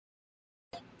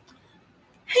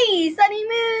Hey, Sunny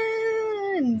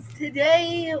Moons!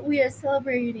 Today we are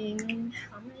celebrating.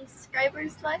 How many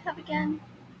subscribers do I have again?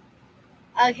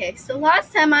 Okay, so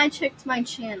last time I checked my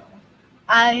channel,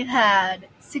 I had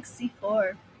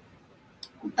 64.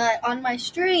 But on my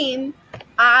stream,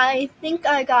 I think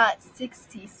I got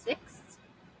 66.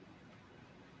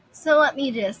 So let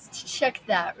me just check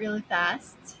that really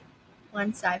fast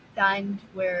once I find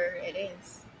where it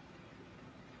is.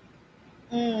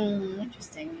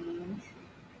 Interesting.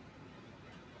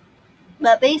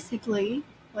 But basically,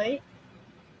 wait.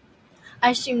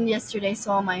 I streamed yesterday,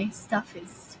 so all my stuff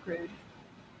is screwed.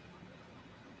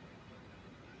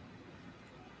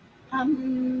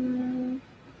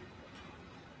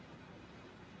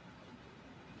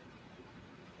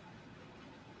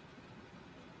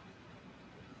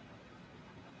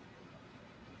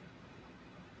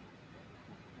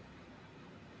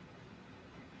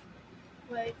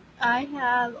 Wait,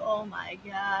 oh my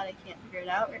god, I can't figure it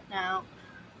out right now.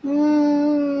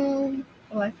 Oh,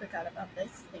 I forgot about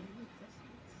this thing.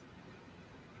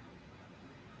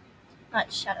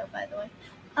 Not shadow, by the way.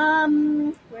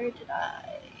 Where did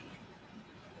I?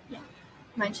 Yeah,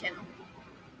 my channel.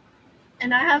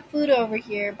 And I have food over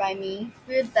here by me.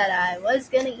 Food that I was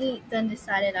gonna eat, then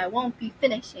decided I won't be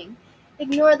finishing.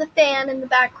 Ignore the fan in the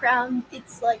background.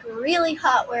 It's like really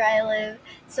hot where I live.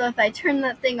 So if I turn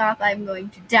that thing off, I'm going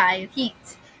to die of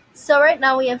heat. So right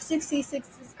now we have 66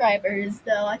 subscribers,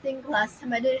 though I think last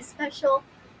time I did a special,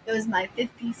 it was my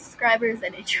 50 subscribers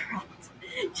and it dropped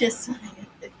just when I hit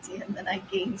 50 and then I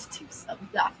gained 2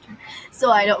 subs after.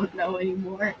 So I don't know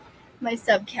anymore. My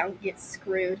sub count gets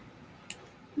screwed.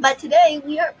 But today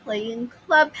we are playing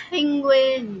Club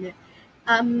Penguin,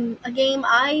 a game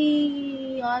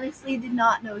I honestly did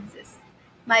not know existed.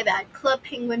 My bad. Club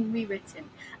Penguin Rewritten,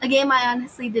 a game I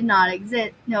honestly did not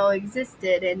know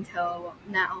existed until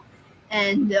now,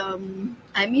 and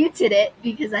I muted it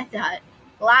because I thought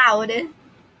loud,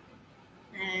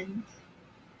 and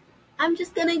I'm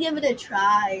just gonna give it a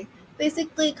try.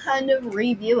 Basically, kind of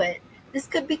review it. This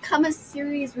could become a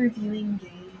series reviewing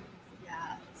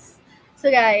games.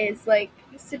 So guys,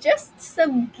 suggest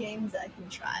some games I can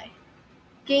try.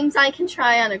 Games I can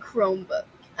try on a Chromebook,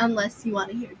 unless you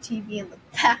want to hear TV in the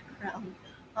background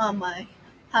on my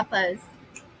papa's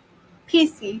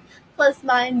PC. Plus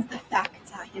mine's the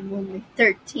fact I am only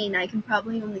 13. I can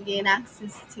probably only gain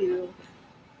access to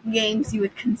games you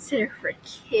would consider for a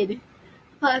kid.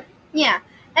 But yeah,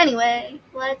 anyway,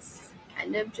 let's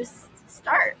kind of just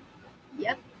start.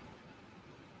 Yep.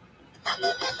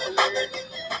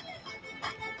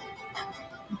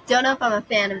 Don't know if I'm a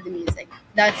fan of the music.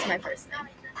 That's my first thing.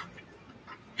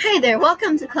 Hey there,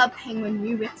 welcome to Club Penguin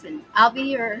Rewritten. I'll be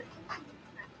your...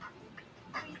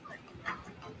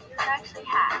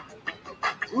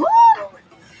 Ooh!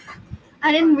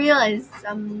 I didn't realize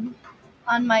on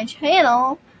my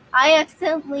channel, I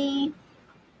accidentally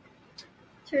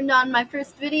turned on my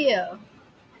first video.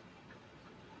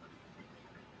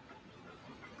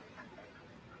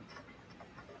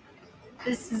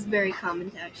 This is very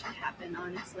common to actually happen,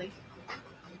 honestly.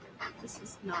 This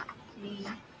is not me.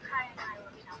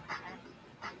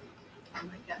 Oh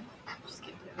my god, just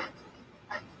get rid of it.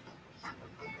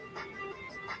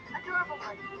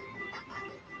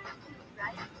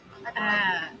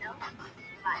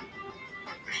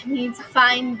 I need to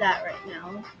find that right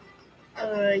now.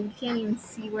 You can't even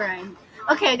see where I'm...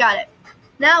 Okay, I got it.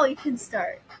 Now we can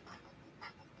start.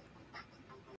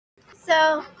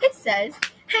 So, it says,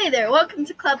 hey there, welcome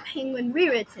to Club Penguin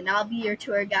Rewritten. I'll be your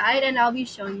tour guide, and I'll be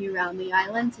showing you around the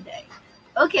island today.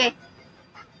 Okay.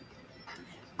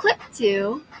 Click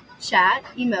to chat,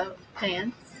 emote,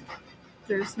 dance,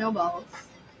 throw snowballs.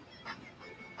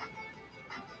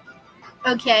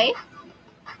 Okay.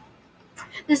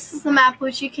 This is the map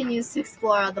which you can use to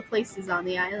explore all the places on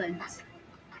the island.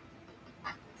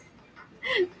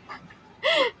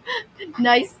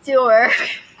 Nice tour.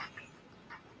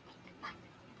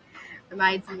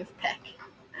 Reminds me of Peck.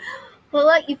 We'll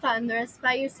let you find the rest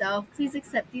by yourself. Please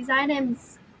accept these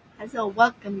items as a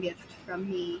welcome gift from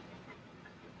me.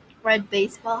 Red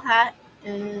baseball hat,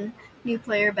 new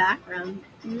player background.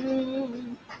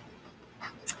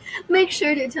 Make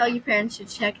sure to tell your parents to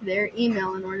check their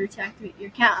email in order to activate your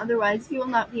account, otherwise you will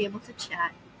not be able to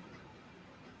chat.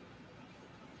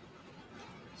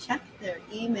 Check their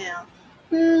email.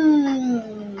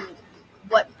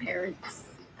 What parents?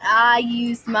 I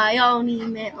used my own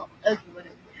email. Okay,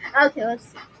 whatever. Okay, let's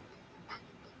see.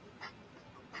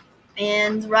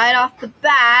 And right off the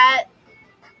bat,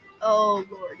 oh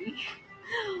lordy,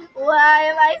 why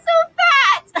am I so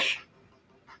fat?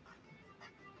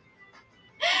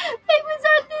 Penguins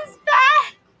aren't this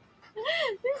fat.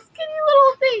 They're skinny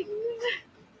little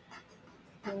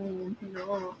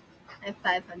I have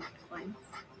 500 coins.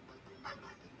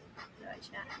 Did I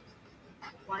chat?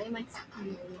 Why am I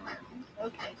screwing around?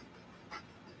 Okay.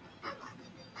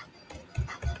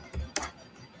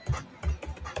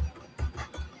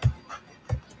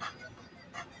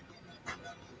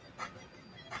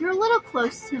 You're a little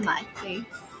close to my face.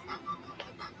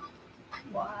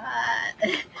 What?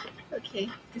 Okay,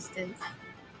 distance.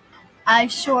 I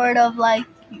sort of like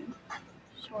you.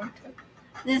 Sort of.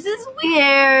 This is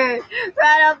weird.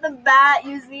 Right off the bat,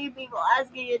 you see people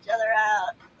asking each other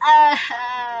out.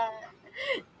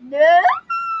 No!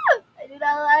 I do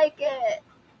not like it.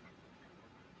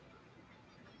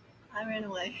 I ran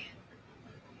away.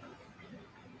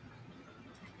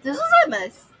 This was a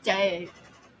mistake.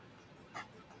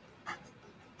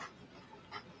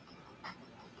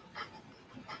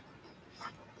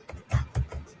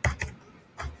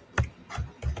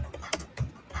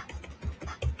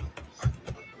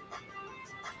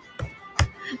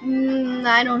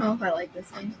 I don't know if I like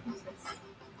this one. Who's this?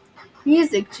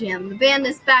 Music Jam. The band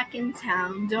is back in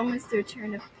town. Don't miss the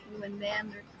return of Penguin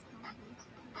Band.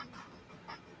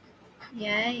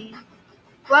 Yay.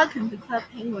 Welcome to Club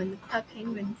Penguin, the Club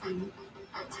Penguin team.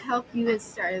 To help you get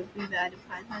started, we've added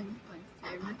 500 points to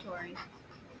your inventory.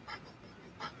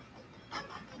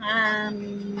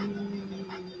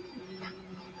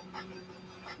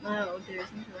 Oh, there's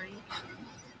interaction.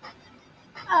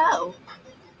 Oh.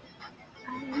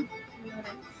 I didn't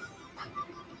notice.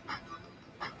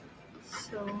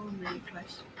 So many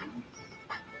questions.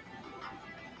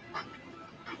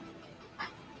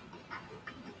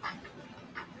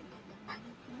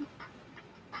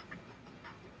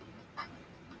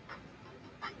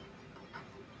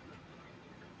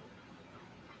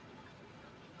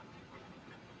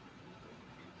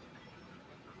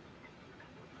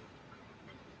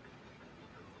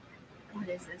 What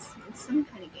is this? It's some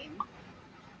kind of game.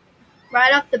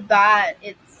 Right off the bat,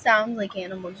 it sounds like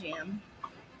Animal Jam.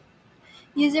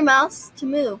 Use your mouse to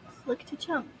move. Click to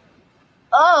jump.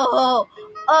 Oh!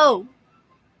 Oh!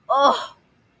 Oh!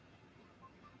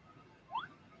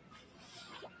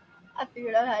 I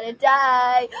figured out how to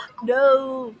die.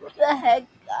 No! What the heck,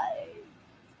 guys?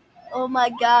 Oh my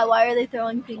god, why are they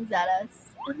throwing things at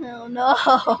us? Oh no!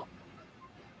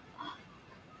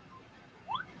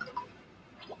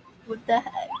 What the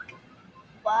heck?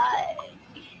 Why?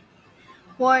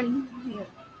 Warning,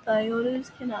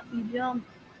 Toyotas cannot be jumped.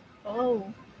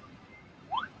 Oh.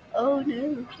 Oh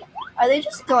no. Are they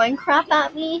just throwing crap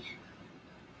at me?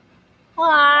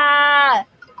 Ah!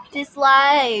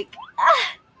 Dislike!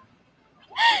 Ah!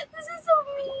 This is so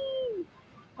mean!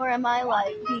 Or am I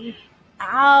like being...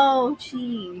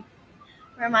 Ouchie!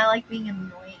 Or am I like being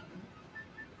annoying?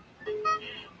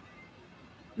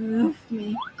 Oof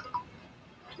me.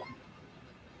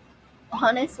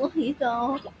 Honestly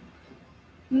though,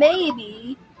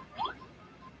 maybe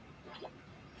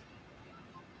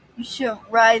you shouldn't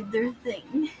ride their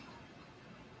thing.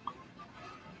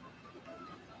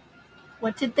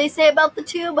 What did they say about the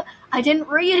tube? I didn't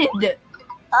read it.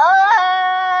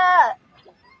 Ah!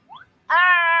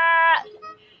 Ah!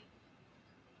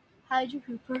 Hydro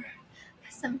Hooper,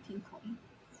 17 coins.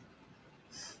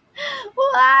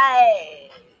 Why?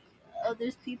 Oh,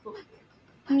 there's people.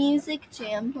 Music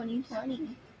Jam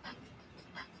 2020.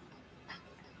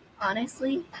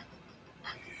 Honestly,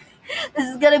 this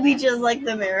is gonna be just like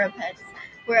the Maripets,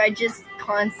 where I just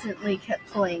constantly kept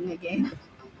playing a game.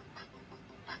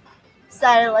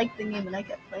 Decided I liked the game and I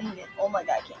kept playing it. Oh my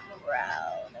god, I can't move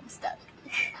around. I'm stuck.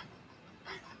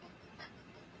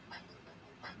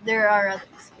 There are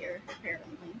others here,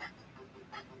 apparently.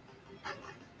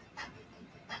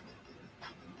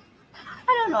 I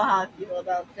don't know how I feel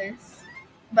about this,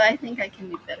 but I think I can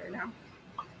do better now.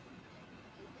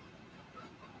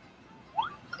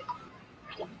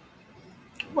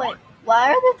 Wait,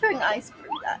 why are they throwing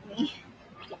icebergs at me?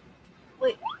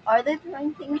 Wait, are they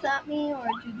throwing things at me, or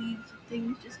do these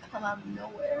things just come out of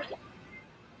nowhere?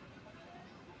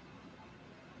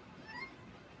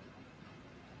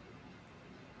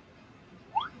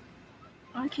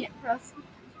 I can't press.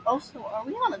 Also, are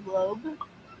we on a globe?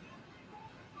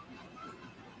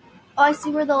 Oh, I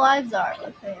see where the lives are.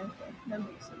 Okay. That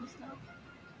makes some stuff.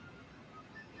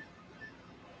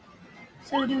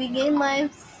 So, do we gain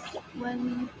lives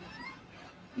when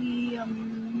we,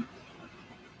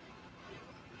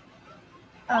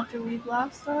 after we've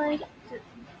lost a life?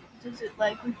 Does it,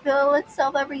 like, refill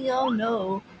itself every, oh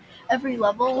no, every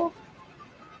level?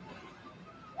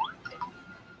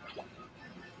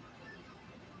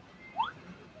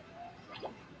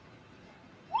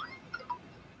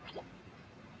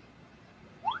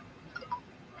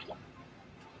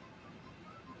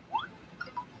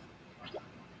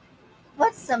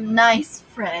 some nice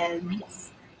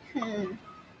friends.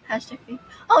 Hashtag me.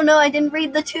 Oh no, I didn't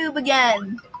read the tube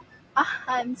again.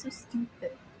 I'm so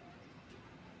stupid.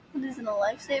 What isn't a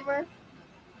lifesaver?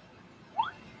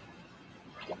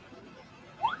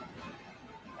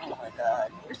 Oh my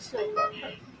god, we're so far.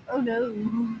 Oh no.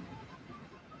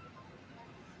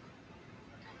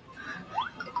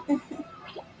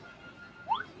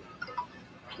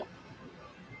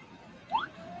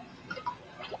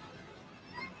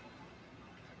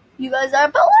 You guys are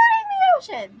polluting the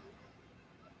ocean!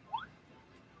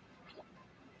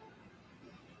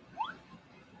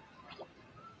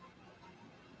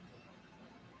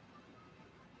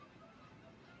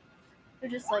 They're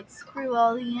just like, screw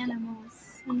all the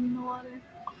animals in the water.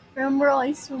 Remember,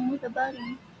 I swim with a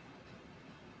buddy.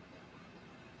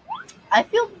 I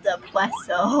feel depressed.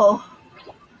 No,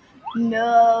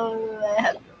 I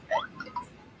have no friends.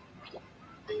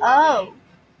 Oh,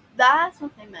 that's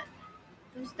what they meant.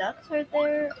 Those ducks right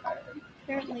there are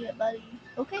apparently a buddy.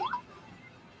 Okay.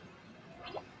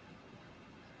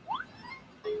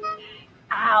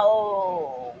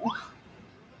 Ow.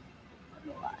 I'm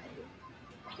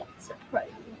alive.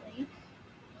 Surprisingly.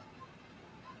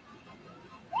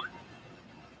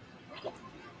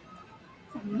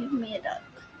 Give me a duck.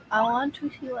 I want to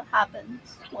see what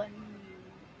happens when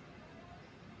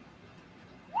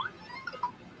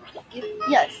you...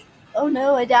 Yes. Oh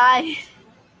no, I died.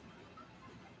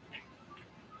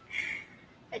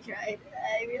 I tried.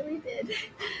 I really did.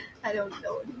 I don't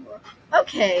know anymore.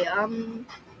 Okay,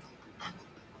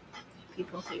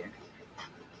 people here.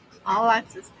 All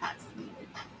access pass needed.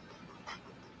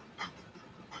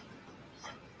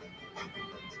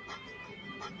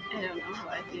 I don't know how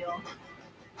I feel.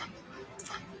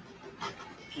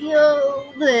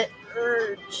 Feel the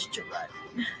urge to run.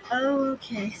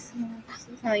 Okay, so this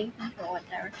is how you control what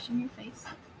direction you face.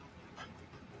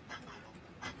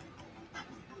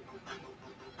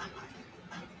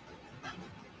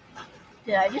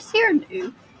 Did I just hear an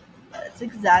oof? That's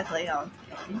exactly how I'm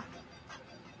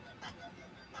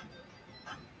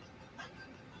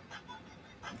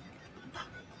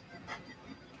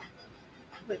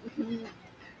feeling.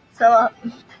 So,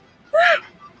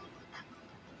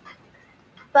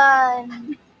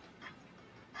 fun.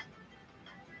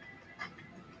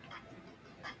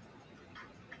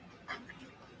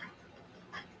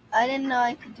 I didn't know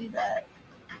I could do that.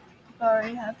 I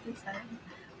already have this item.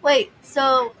 Wait,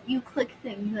 so you click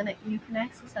things and you can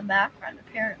access a background,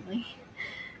 apparently.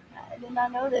 I did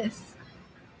not know this.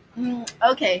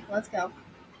 Okay, let's go.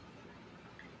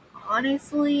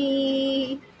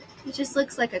 Honestly, it just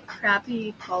looks like a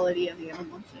crappy quality of the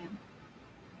Animal Jam.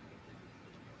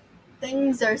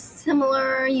 Things are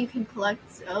similar, you can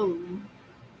collect... Oh.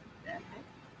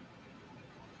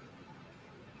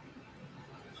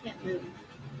 Can't move.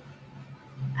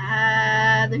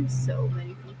 There's so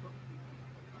many people.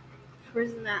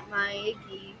 Prison at my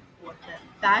Iggy. What the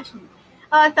fashion?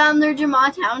 Oh, I found their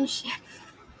Jamma township.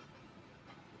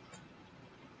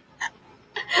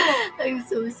 I'm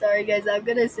so sorry, guys. I'm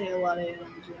gonna say a lot of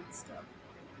Animal Jam stuff.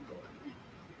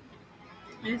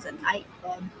 There's a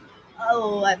nightclub.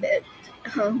 Oh, I bet.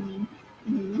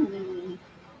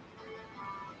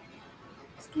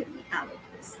 Just get me out of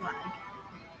this lag.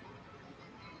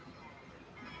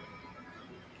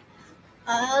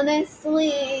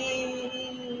 Honestly,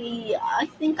 I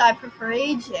think I prefer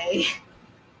AJ.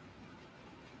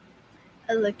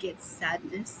 I look at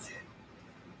sadness.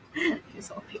 Here's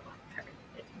all people.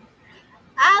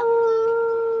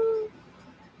 Ow!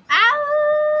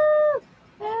 Ow!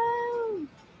 Ow!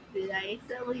 Did I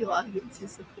accidentally walk into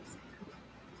something?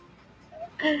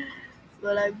 That's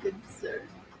what I'm concerned.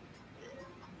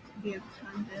 Do you have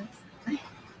time to dance? Can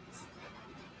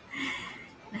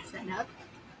I sign up?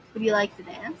 Would you like to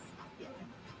dance? Yeah.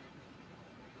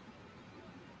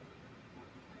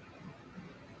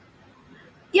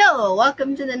 Yo,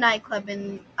 welcome to the nightclub,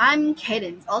 and I'm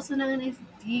Cadence, also known as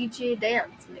DJ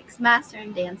Dance, Mix Master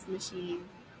and Dance Machine.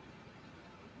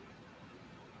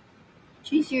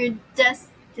 Choose your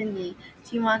destiny.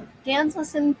 Do you want dance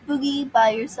lesson, boogie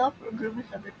by yourself, or group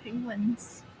with other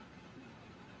penguins?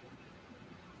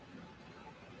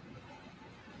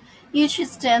 You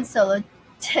choose dance solo.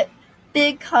 Tip.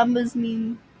 Big combos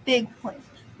mean big points.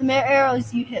 The more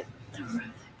arrows you hit, the more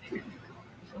bigger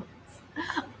the points.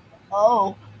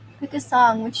 Oh, pick a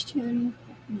song. Which tune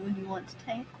would you want to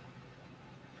take?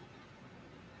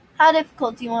 How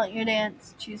difficult do you want your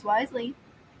dance? Choose wisely.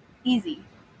 Easy.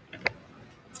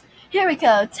 Here we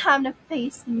go. Time to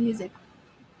face the music.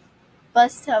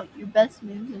 Bust out your best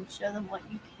moves and show them what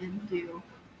you can do.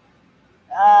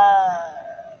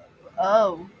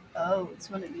 Oh, it's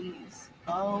one of these.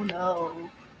 Oh no.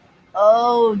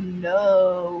 Oh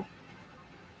no.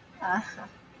 I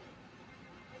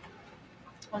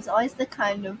was always the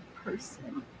kind of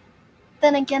person.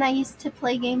 Then again, I used to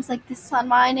play games like this on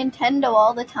my Nintendo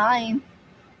all the time.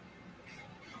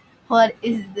 What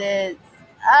is this?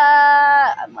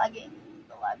 I'm lagging.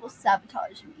 The live will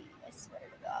sabotage me. I swear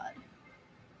to God.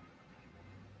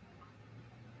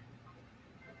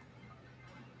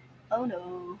 Oh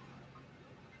no.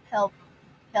 Help,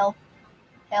 help,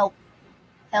 help,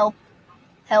 help,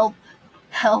 help,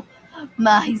 help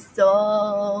my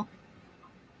soul.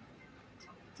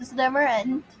 Does it ever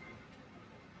end?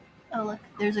 Oh look,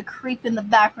 there's a creep in the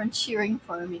background cheering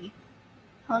for me.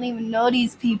 I don't even know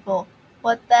these people.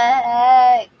 What the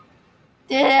heck?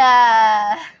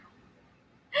 Yeah.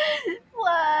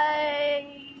 Why?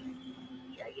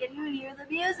 I can't even hear the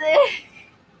music.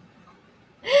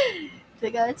 So I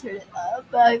gotta turn it up.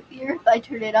 I fear if I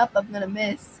turn it up, I'm gonna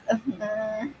miss.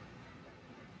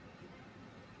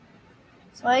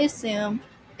 So I assume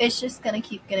it's just gonna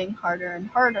keep getting harder and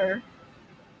harder.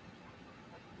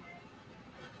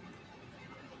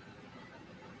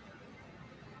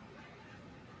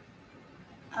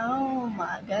 Oh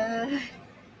my god.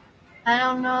 I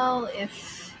don't know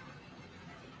if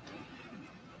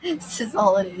this is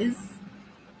all it is.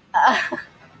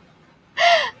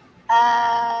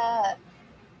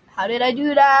 How did I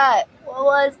do that? What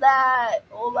was that?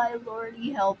 Oh my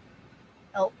lordy, help.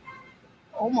 Help.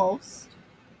 Almost.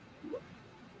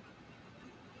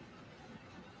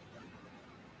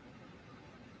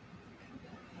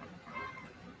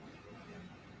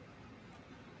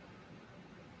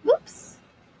 Whoops.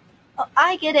 Oh,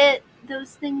 I get it.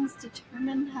 Those things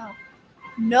determine how.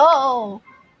 No!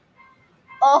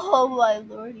 Oh my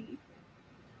lordy.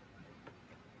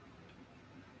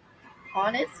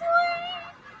 Honestly,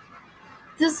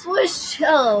 this was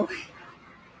chill.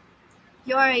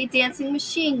 You're a dancing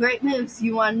machine. Great moves.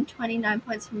 You won 29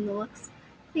 points from the looks.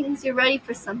 Things you're ready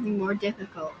for something more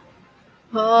difficult.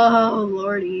 Oh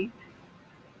lordy.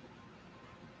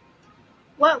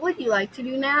 What would you like to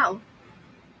do now?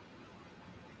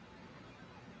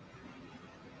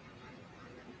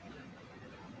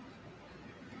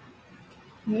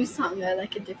 New song. I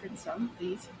like a different song,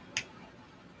 please.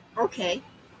 Okay.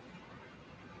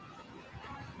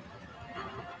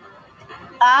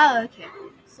 Okay.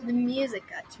 So the music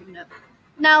got tuned up.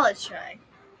 Now let's try.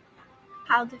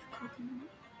 How difficult can you make?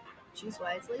 Choose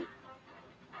wisely.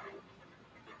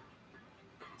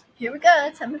 Here we go.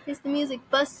 Time to face the music.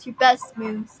 Bust your best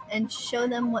moves and show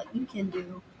them what you can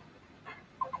do.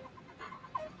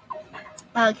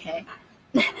 Okay.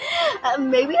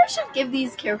 Maybe I should give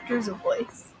these characters a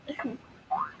voice.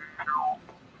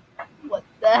 What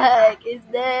the heck is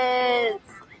this?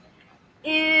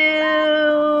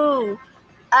 Ew!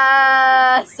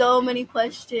 So many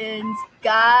questions.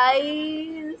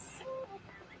 Guys!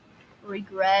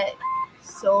 Regret.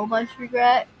 So much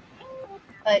regret.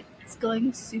 But it's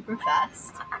going super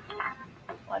fast.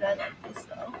 Why do I like this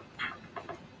though?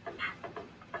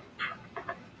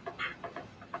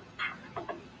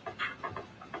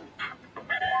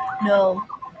 No.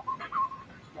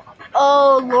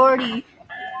 Oh lordy.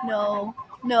 No.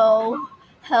 No.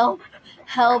 Help.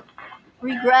 Help.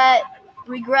 Regret.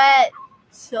 Regret.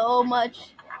 So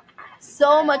much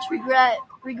regret.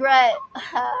 Regret.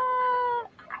 I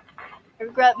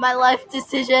regret my life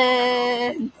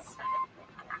decisions.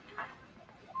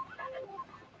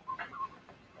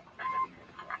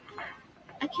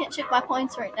 I can't check my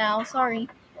points right now. Sorry.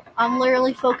 I'm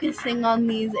literally focusing on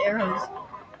these arrows.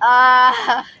 What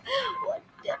have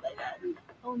I done?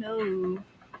 Oh no.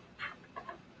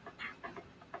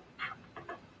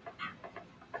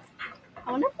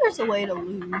 I wonder if there's a way to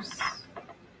lose.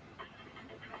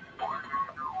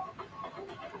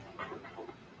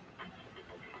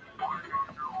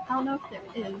 I don't know if there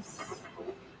is.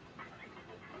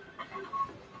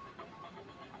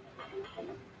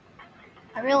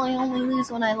 I really only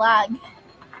lose when I lag.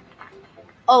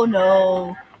 Oh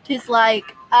no. Tis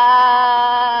like,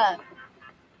 help.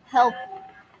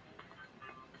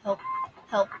 Help.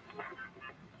 Help.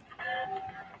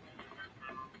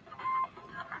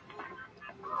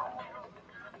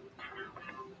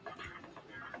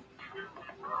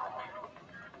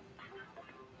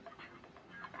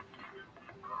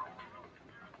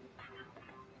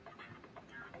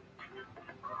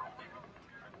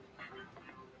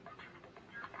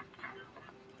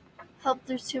 Help,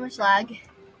 there's too much lag.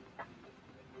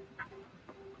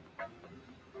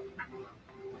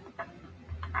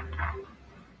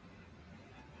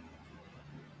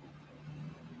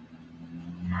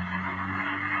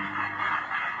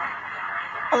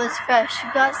 Oh, it's fresh.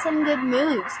 You got some good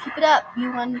moves. Keep it up.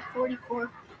 You won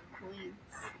 44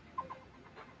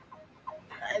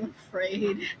 I'm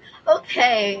afraid.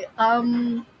 Okay,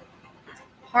 hard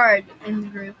in the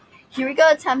group. Here we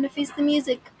go, time to face the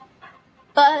music.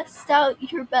 Bust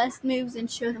out your best moves and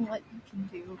show them what you can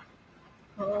do.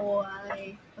 Oh,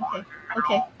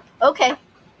 okay. Oh,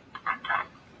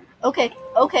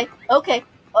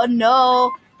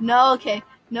 no, okay,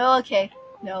 no.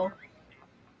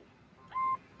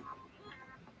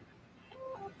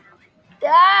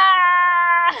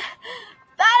 Ah!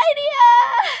 Bad idea!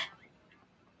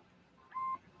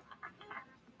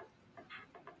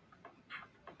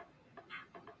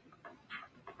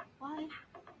 Why?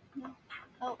 No.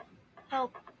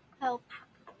 Help.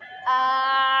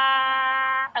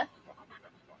 Ah!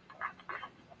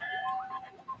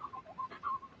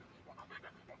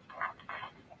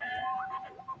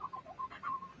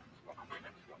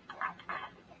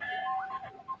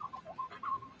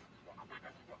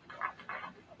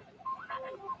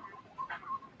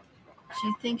 She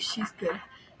thinks she's good.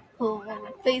 Oh,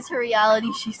 face her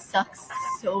reality, she sucks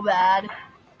so bad.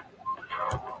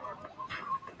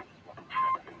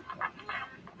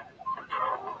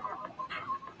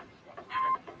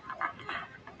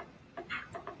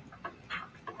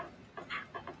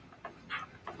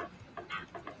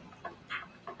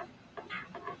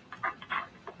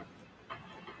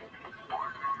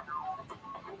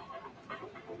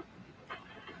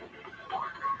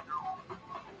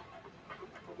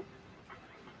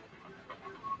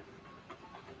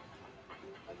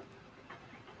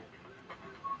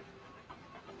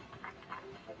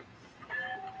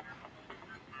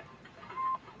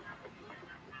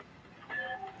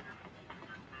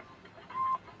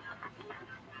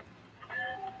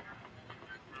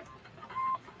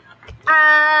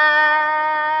 Ah,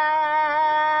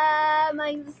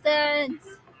 my sense.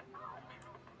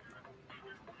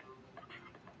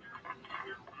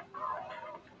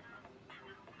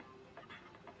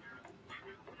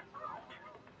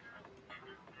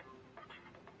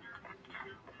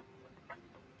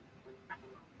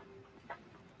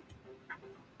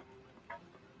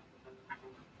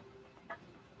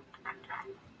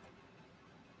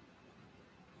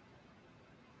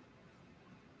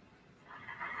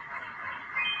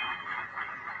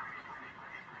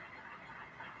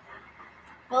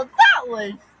 Well, that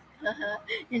was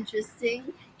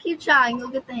interesting. Keep trying. You'll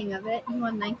get the hang of it. You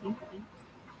won 19 points.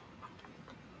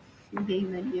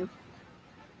 Game menu.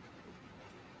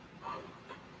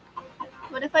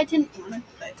 What if I didn't want to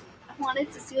play? I wanted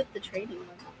to see what the trading was.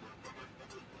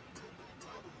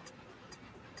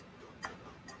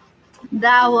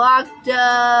 That walked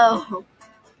out.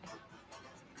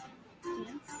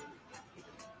 Yes.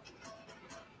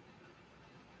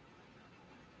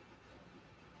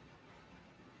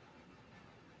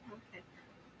 Okay.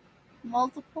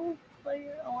 Multiple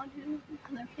player. I want you to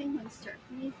other penguins start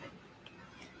the music.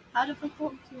 How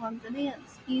difficult do you want the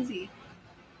dance? Easy.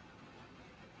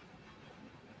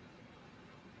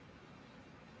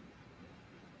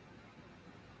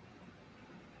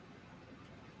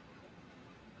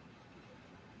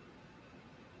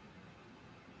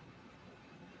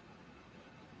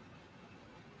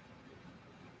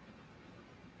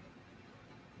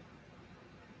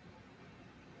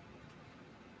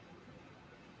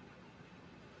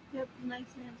 Yep,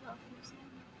 nice hands off your side.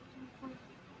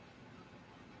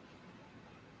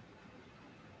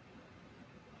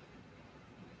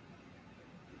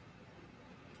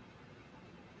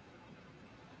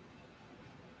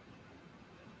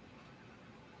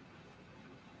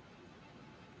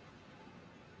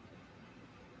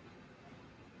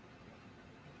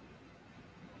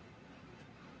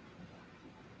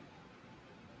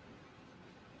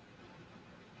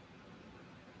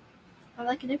 I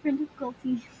like a different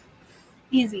difficulty.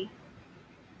 Easy.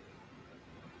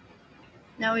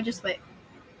 Now we just wait.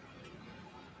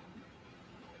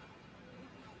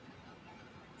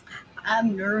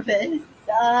 I'm nervous.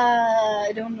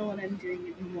 I don't know what I'm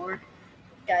doing anymore.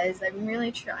 Guys, I'm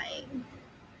really trying.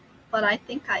 But I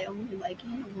think I only like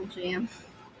Animal Jam.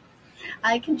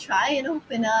 I can try and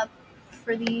open up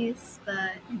for these,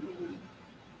 but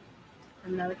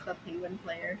I'm not a Club Penguin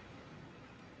player.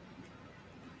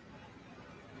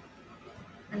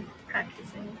 I'm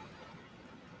practicing.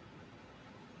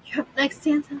 Yep, next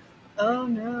dancer. Oh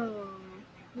no.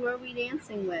 Who are we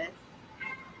dancing with?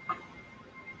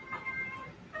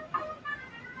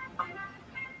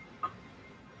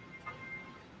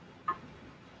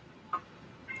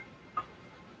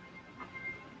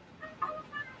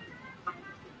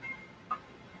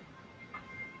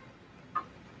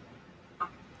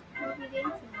 Who are we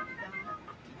dancing with though?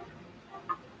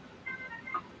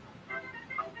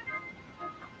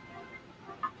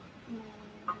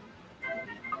 To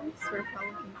be honest, we're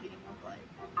probably competing with life.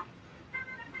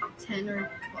 10 or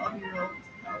 12-year-olds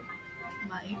help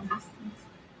my existence.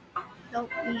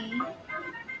 Help me.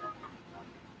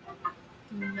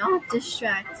 Do not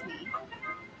distract me.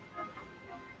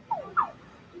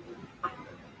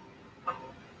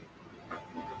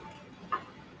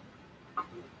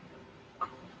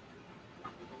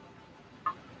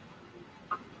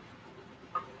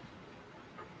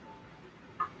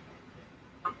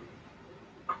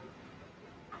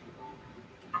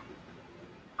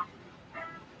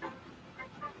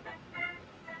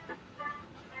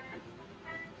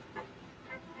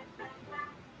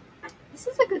 This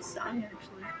is a good song,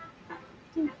 actually.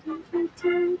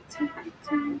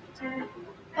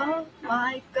 Oh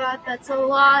my god, that's a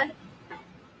lot.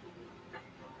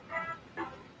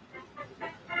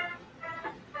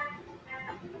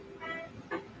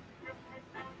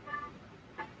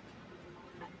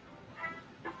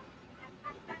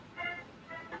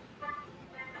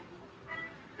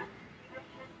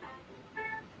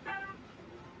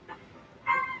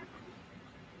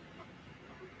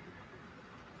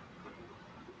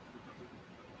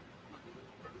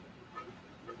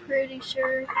 Pretty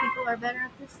sure people are better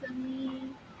at this than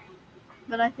me,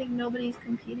 but I think nobody's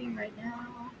competing right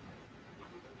now.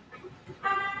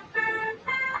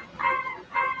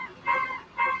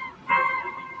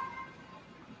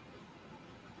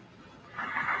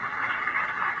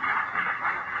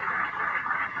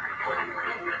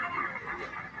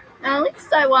 At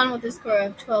least I won with a score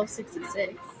of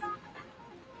 1266.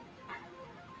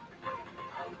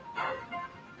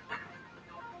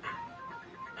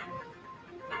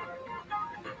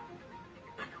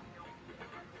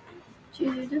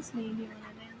 Choose just me. Do you want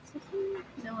to dance with me?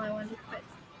 No, I want to quit.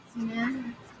 Yeah.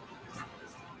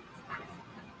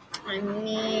 I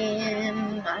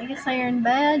mean, I guess I earned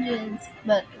badges,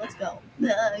 but let's go.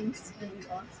 I'm still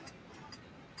lost.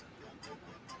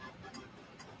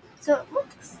 So it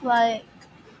looks like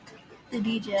the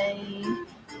DJ.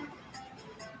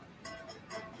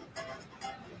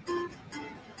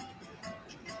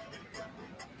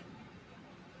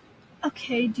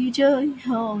 Okay, DJ.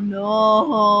 Oh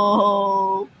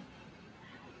no.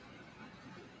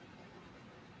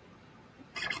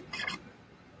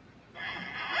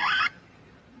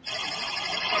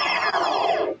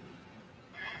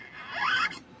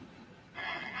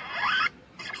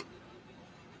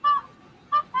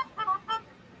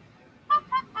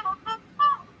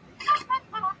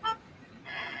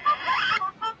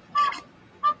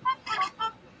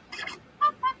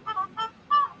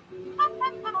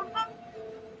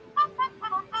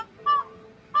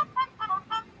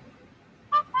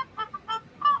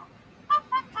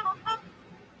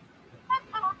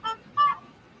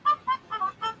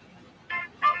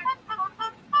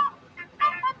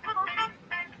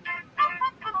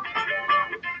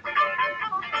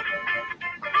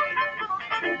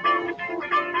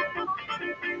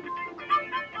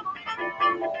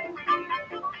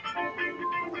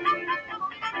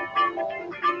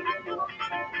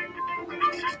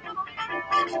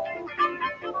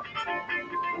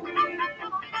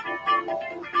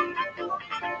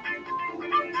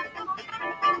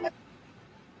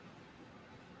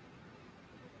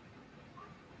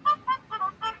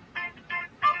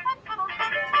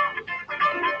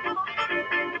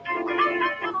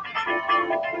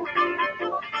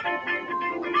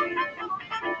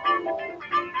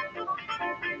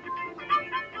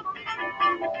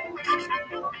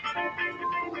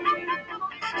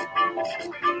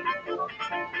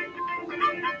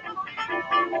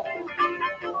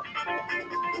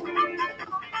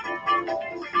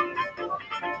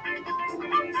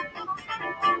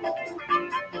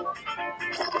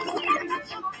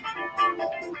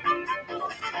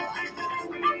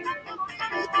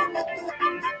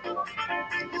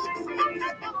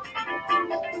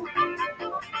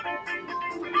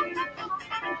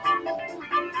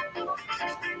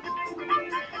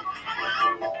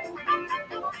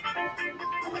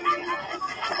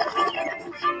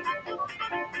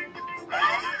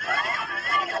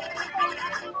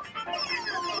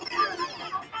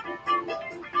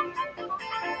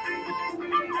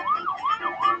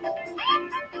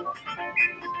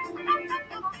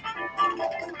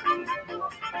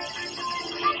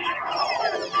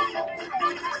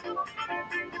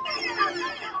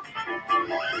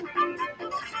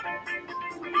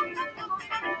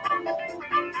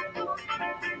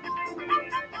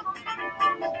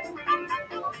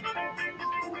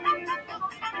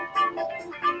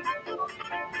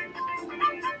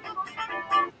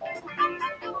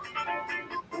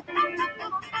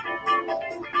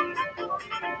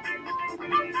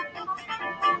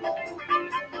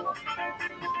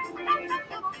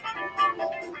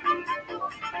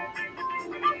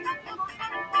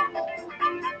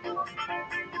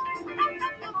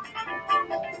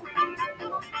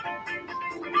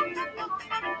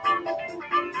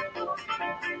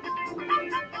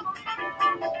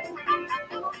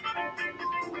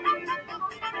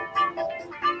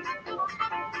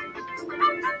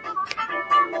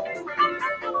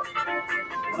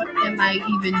 What am I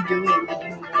even doing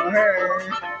anymore?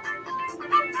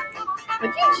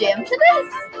 Would you jam to this?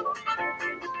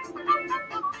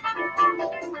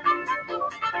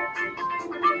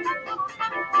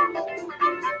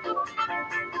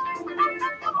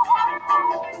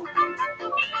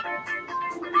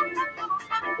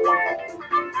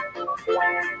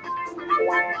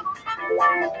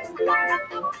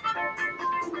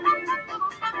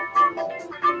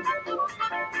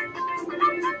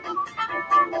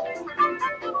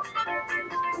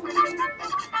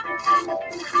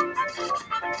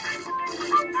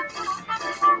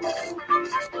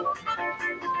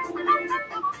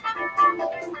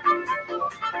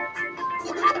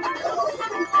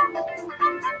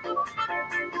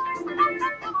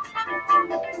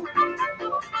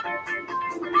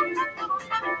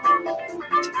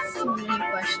 So many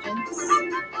questions.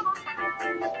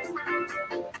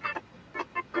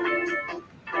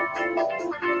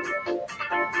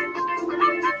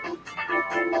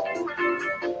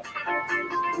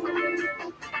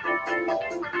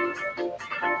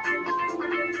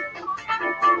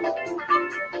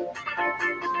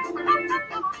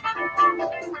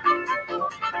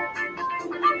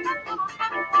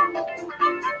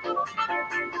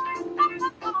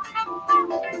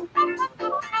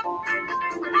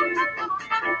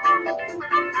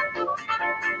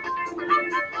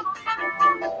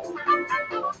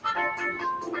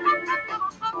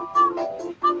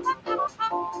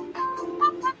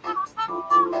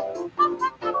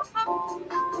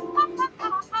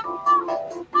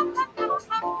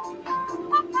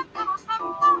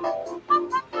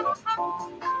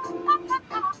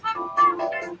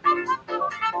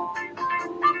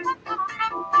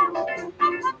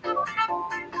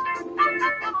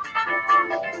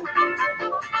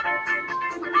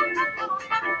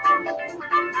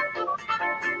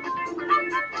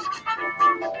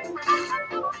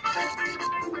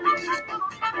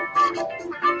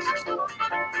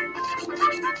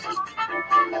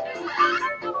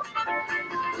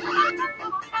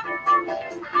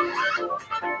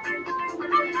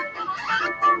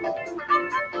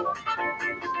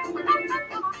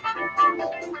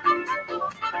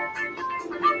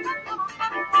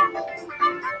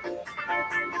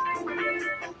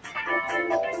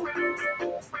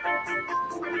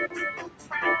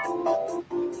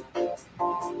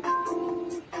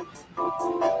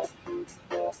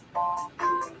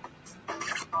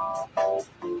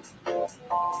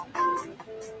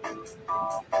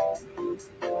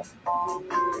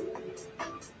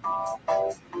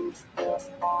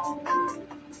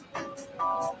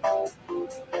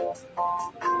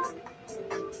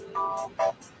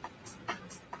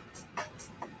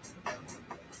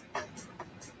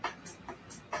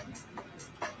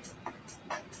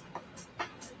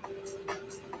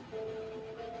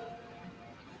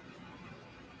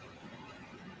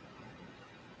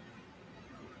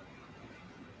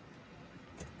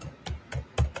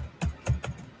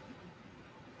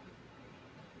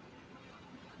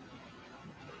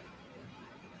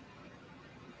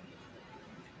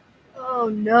 Oh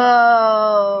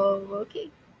no. Okay.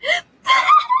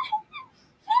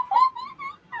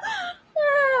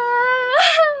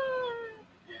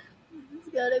 This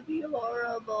is gonna be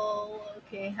horrible.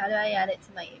 Okay, how do I add it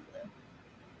to my igloo?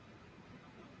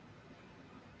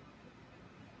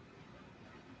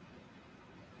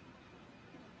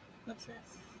 What's this?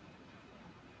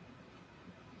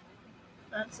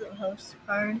 That's the host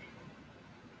card.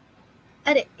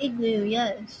 Edit igloo,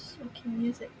 yes. Okay,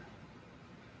 music.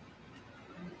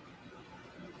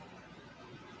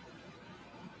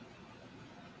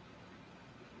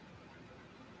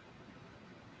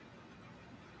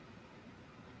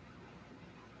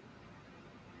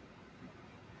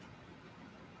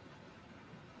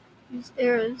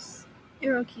 Use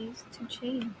arrow keys to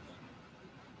change.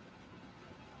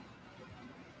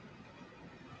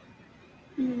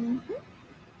 Mm-hmm.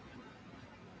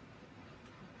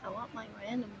 I want my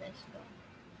randomness though.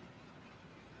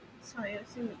 Sorry, I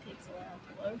assume it takes a while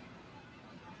to load.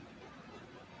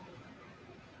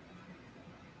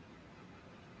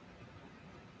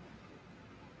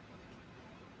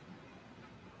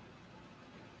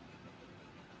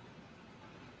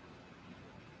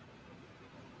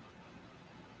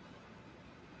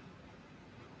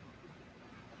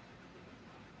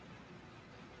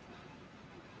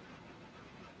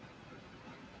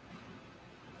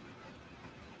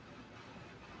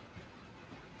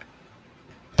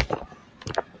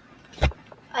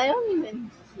 I don't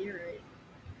even hear it.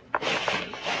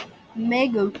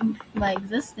 Mega oof my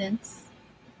existence.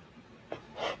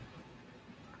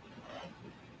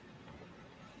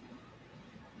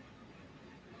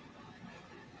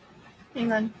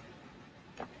 Hang on.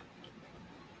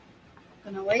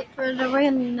 Gonna wait for the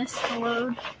randomness to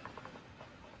load.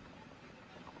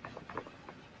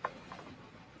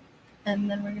 And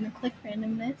then we're gonna click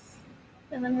randomness.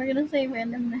 And then we're gonna say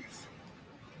randomness.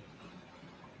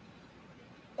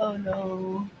 Oh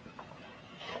no.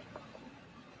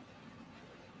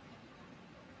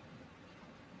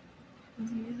 Does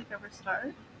the music ever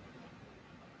start?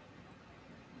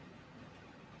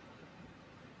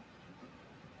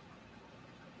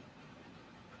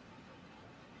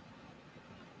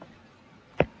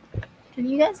 Can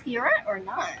you guys hear it or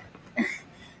not?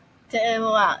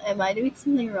 Wow, am I doing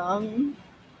something wrong?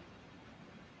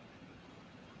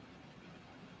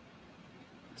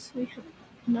 So we have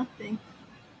nothing.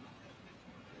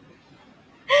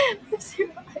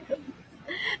 Zero items.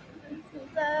 I'm so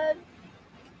sad.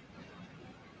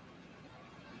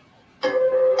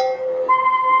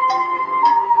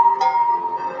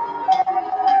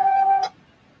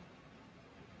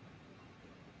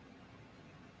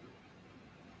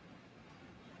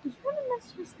 Is randomness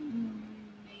just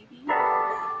maybe?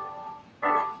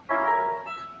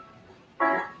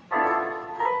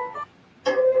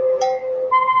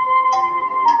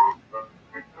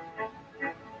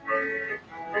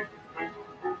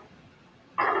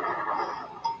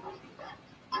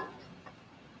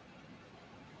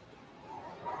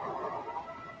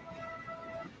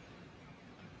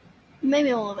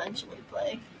 Maybe we'll eventually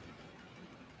play.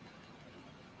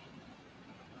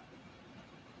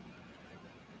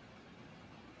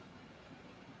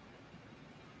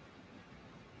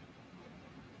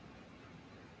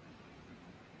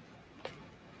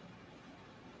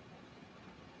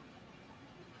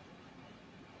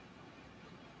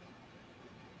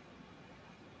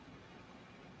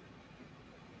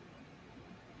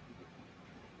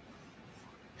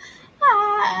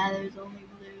 Ah, there's only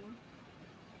blue.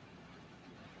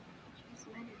 Choose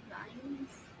my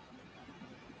designs.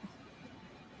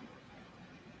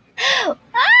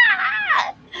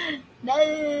 Ah! No, I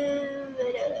don't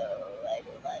know. I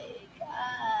don't like.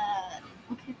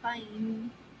 Okay,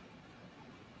 fine.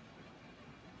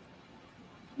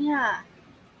 Yeah,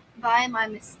 by my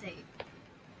mistake.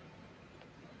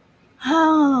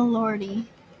 Oh, lordy.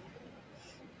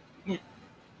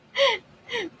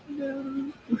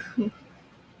 No.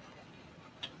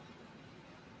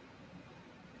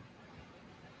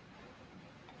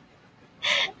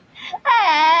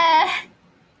 Ah,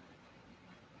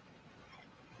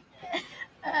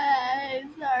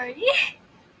 I'm sorry.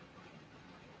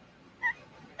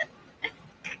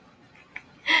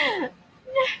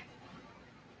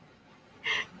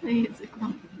 Music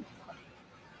won't play.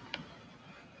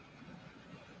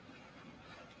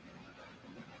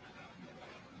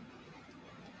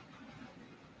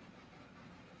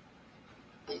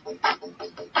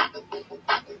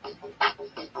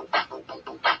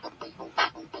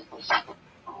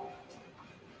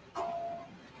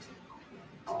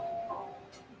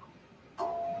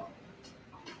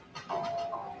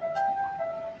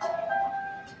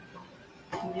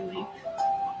 Really?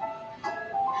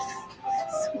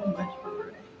 So much for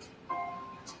it.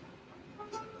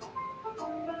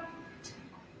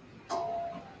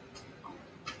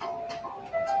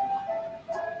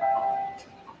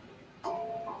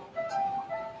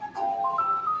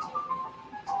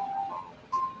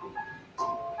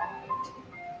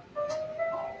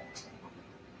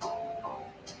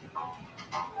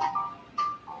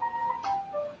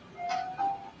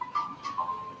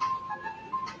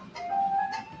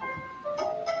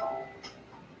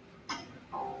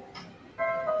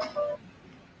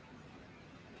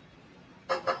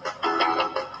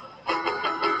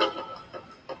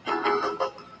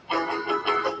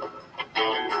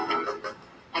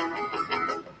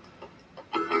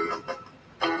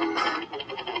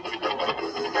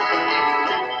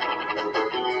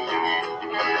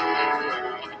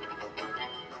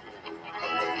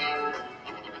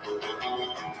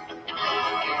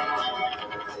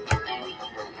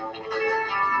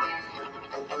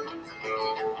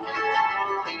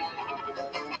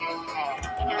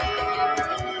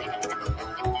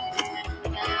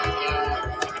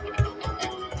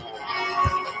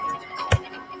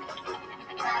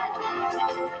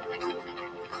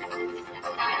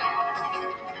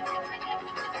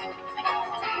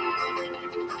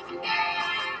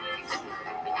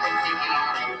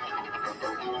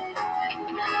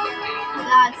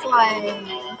 That's why.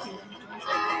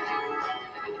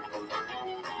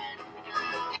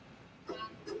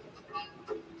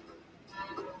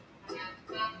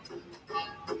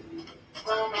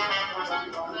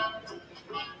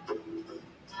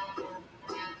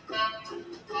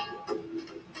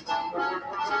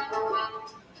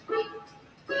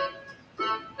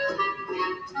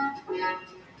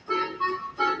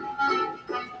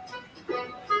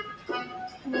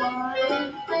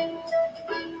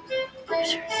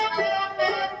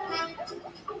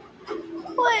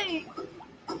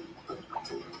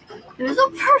 There's a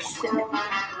person.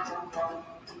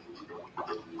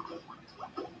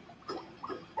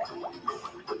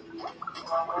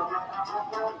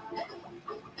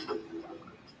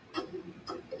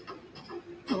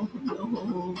 Oh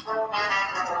no.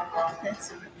 That's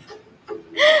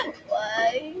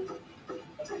why.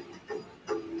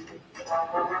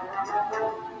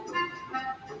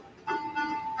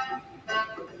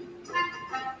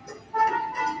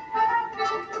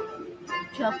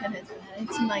 Gel pen has been added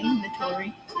to my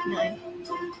inventory. Nice.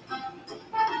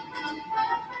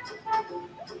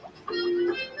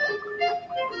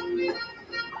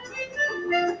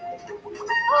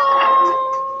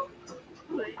 Oh,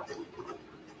 wait.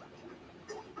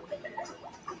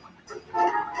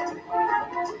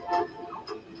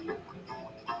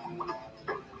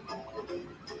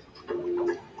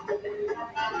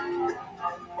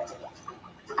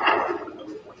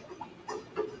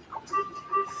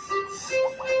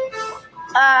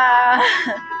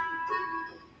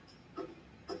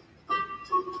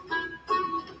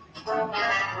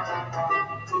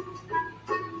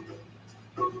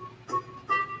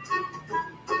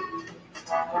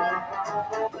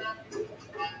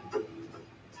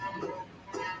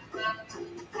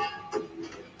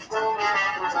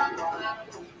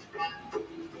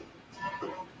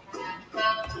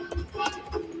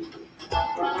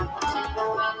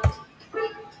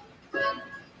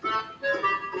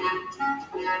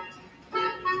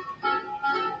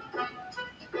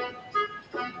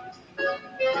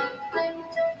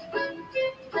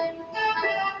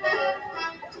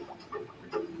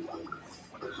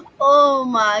 Oh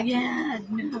my god,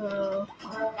 no.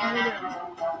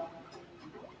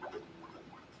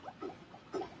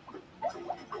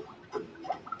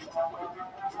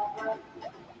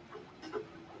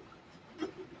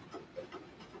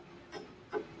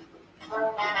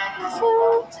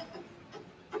 Cute.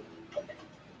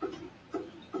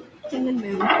 In the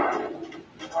mood.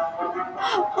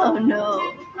 Oh no.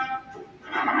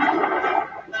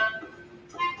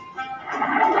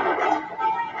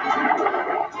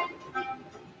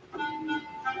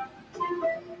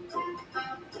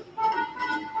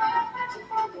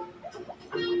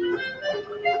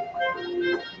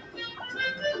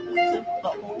 The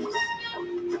bubbles.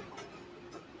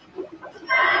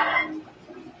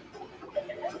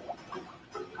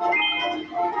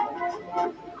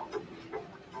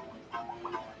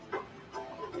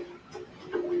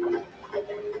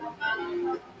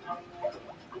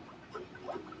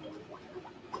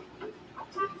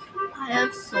 I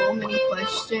have so many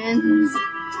questions.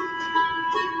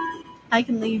 I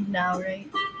can leave now, right?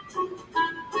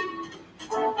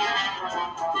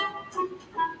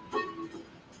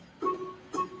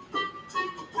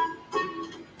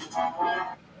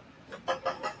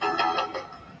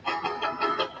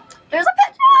 There's a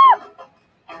picture!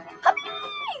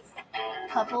 Puppies!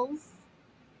 Puffles?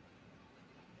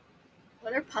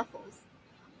 What are puffles?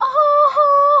 Oh!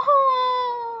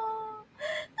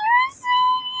 They're so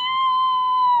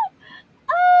cute!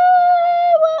 Oh,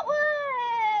 I want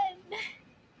one!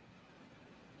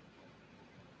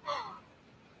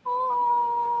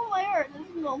 Oh, my heart is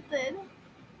melted.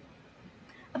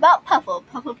 About Puffle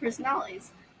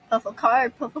personalities. Puffle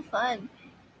card, Puffle fun.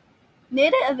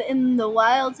 Native in the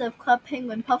wilds of club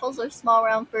penguin, Puffles are small,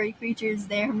 round, furry creatures.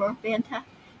 They are more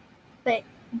fantastic.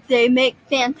 They make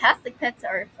fantastic pets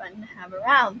that are fun to have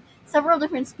around. Several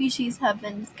different species have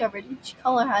been discovered. Each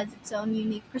color has its own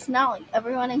unique personality.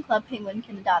 Everyone in Club Penguin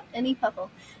can adopt any Puffle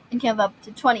and can have up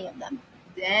to 20 of them.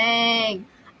 Dang!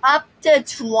 Up to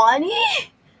 20?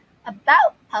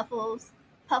 About Puffles.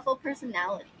 Puffle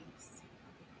personalities.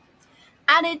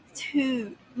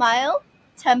 Attitude. Mild.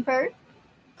 Tempered.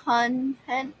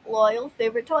 Content. Loyal.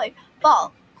 Favorite toy.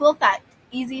 Ball. Cool fact.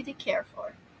 Easy to care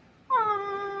for.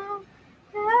 Aww.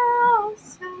 Oh,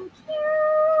 so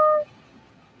cute.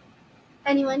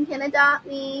 Anyone can adopt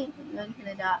me. Anyone can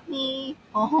adopt me.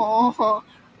 Oh.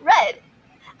 Red.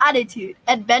 Attitude.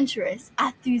 Adventurous.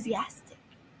 Enthusiastic.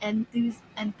 Enthusiastic.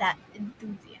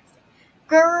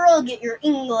 Girl, get your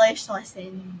English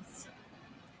lessons.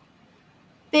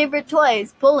 Favorite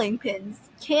toys. Bowling pins.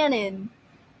 Cannon.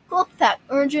 Cool fact.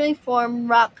 Originally from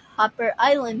Rock Hopper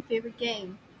Island. Favorite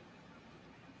game.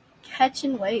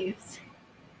 Catching waves.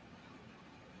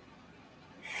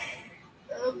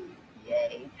 Oh,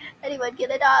 yay. Anyone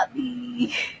can adopt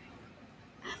me.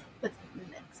 What's the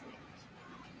next page?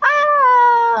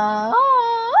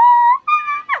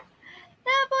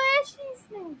 The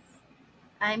bushiness.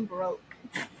 I'm broke.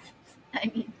 I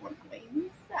need more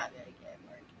coins. How do I get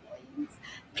more coins?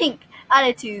 Pink.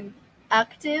 Attitude.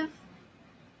 Active.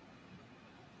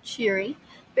 Cheery.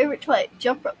 Favorite toy.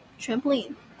 Jump rope.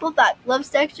 Trampoline. Cool fact, loves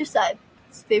to exercise.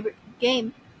 His favorite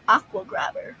game, Aqua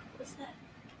Grabber. What's that?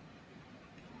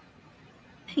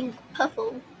 Pink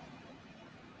Puffle.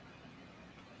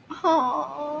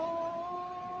 Aww.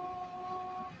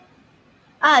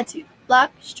 Attitude,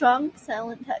 black, strong,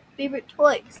 silent type. Favorite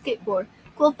toy, skateboard.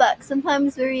 Cool fact,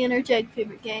 sometimes very energetic.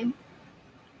 Favorite game,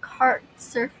 kart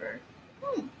surfer.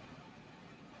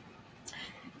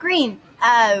 Green,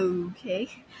 okay.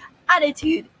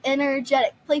 Attitude,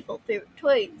 energetic, playful. Favorite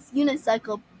toys,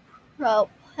 unicycle,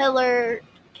 propeller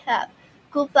cap.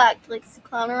 Cool fact, likes to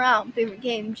clown around. Favorite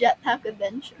game, jetpack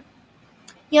adventure.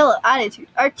 Yellow, attitude,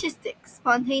 artistic,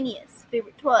 spontaneous.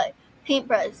 Favorite toy,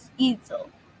 paintbrush, easel.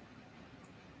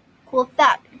 Cool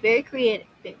fact, very creative.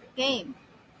 Favorite game,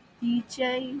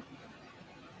 DJ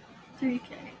 3K.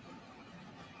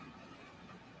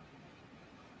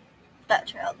 That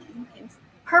child these games.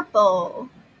 Purple.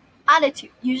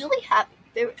 Attitude, usually happy.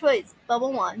 Favorite toys,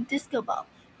 bubble wand, disco ball.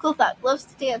 Cool fact, loves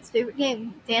to dance. Favorite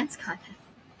game, dance contest.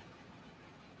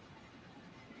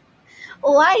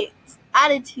 White.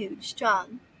 Attitude,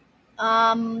 strong.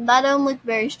 That don't look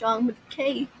very strong, but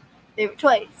okay. Favorite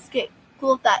toy, skate.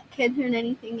 Cool fact, can turn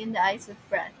anything into ice with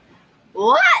breath.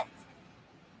 What?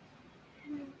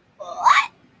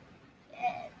 What?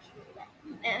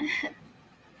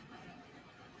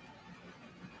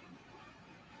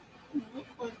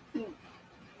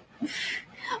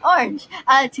 Orange.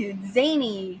 Attitude,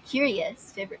 zany,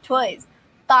 curious. Favorite toys,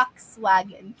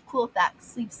 Volkswagen. Cool fact,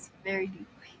 sleeps very deeply.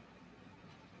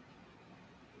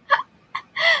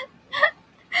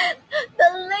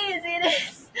 The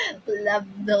laziness. Love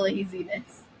the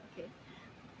laziness. Okay.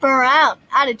 Brown.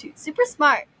 Attitude, super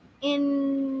smart,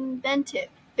 inventive.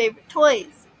 Favorite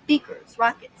toys, beakers,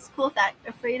 rockets. Cool fact,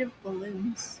 afraid of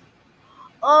balloons.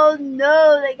 Oh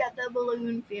no, they got the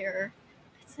balloon fear.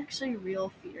 It's actually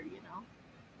real fear, you know.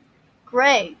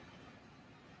 Gray.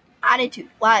 Attitude,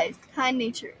 wise, kind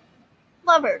nature,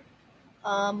 lover.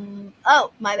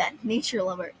 Oh, my bad. Nature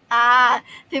lover.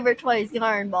 Favorite toys,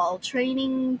 yarn ball,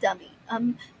 training dummy.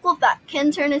 Cool fact,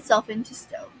 can turn itself into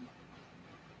stone.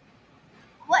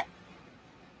 What?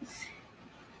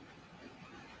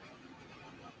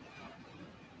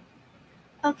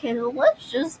 Okay, well,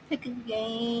 let's just pick a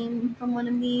game from one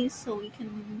of these so we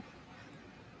can,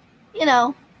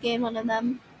 game one of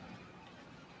them.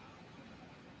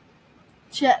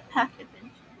 Jetpack adventure.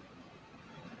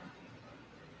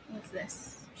 What's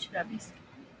this? Should I be scared?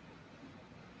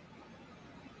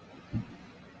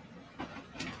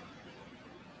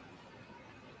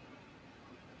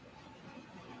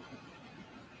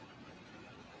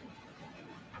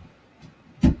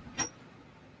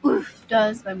 Oof,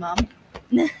 does my mom.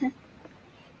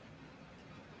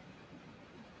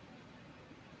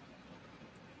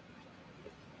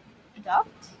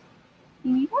 Adopt?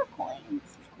 You need more coins.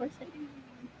 Of course I do.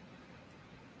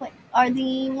 Wait, are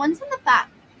the ones in the back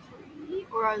free,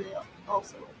 or are they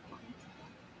also worth coins?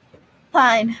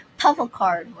 Fine. Puffle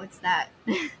card. What's that?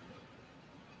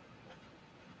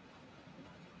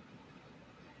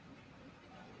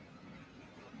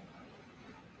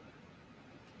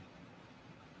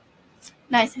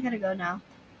 Nice, I gotta go now.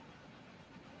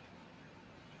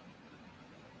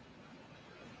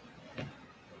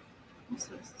 What's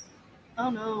this? Oh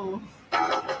no.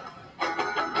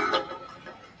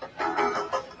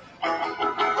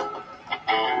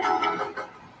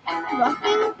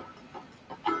 Rocking?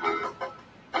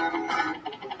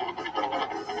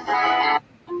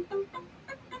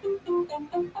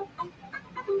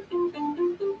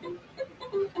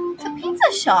 It's a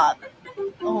pizza shop.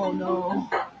 Oh no.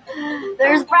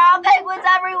 There's brown penguins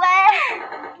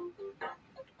everywhere!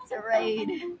 It's a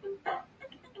raid.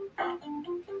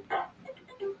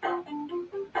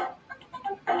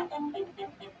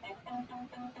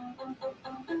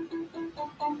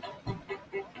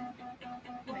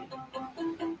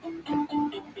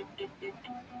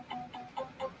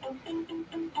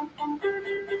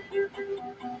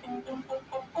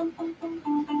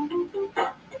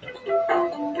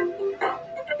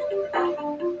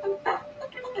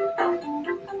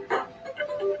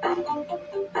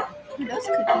 Are those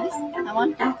cookies? I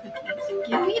want them cookies.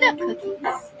 Give me the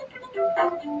cookies.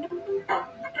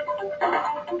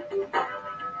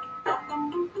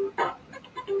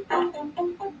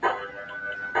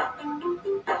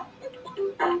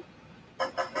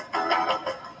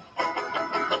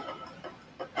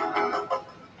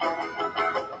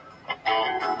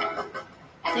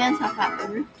 Dance off at the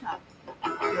rooftop.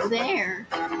 Go there.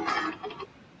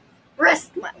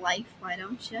 Risk my life, why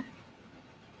don't you?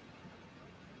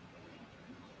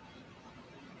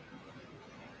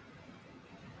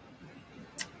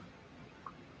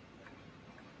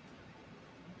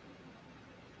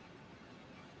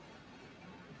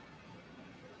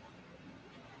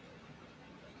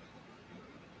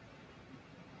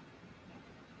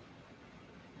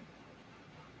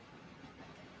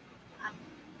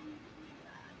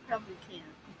 probably can't.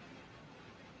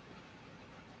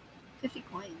 50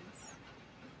 coins.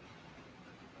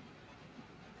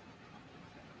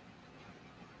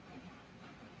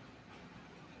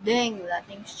 Dang, that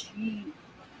thing's cheap.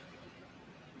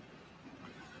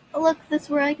 Oh look, that's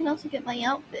where I can also get my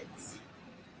outfits.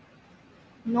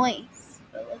 Nice.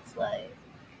 But looks like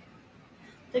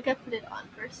I think I put it on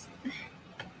first.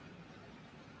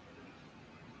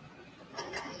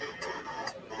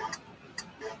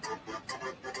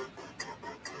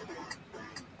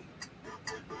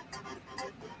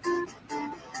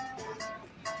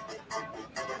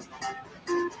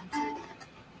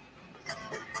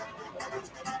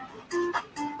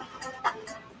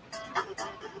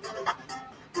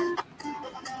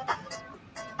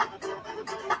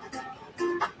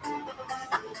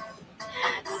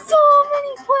 So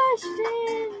many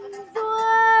questions!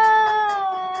 Wow.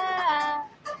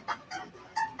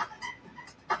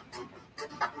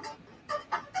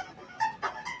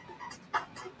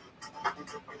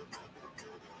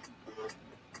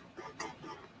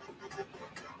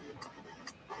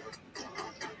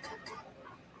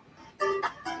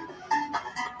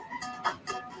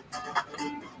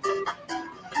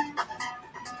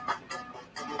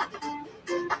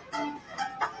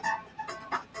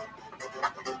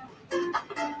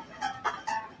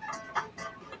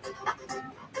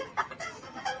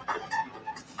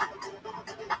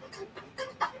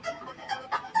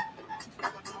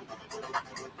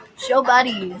 Show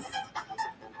buddies.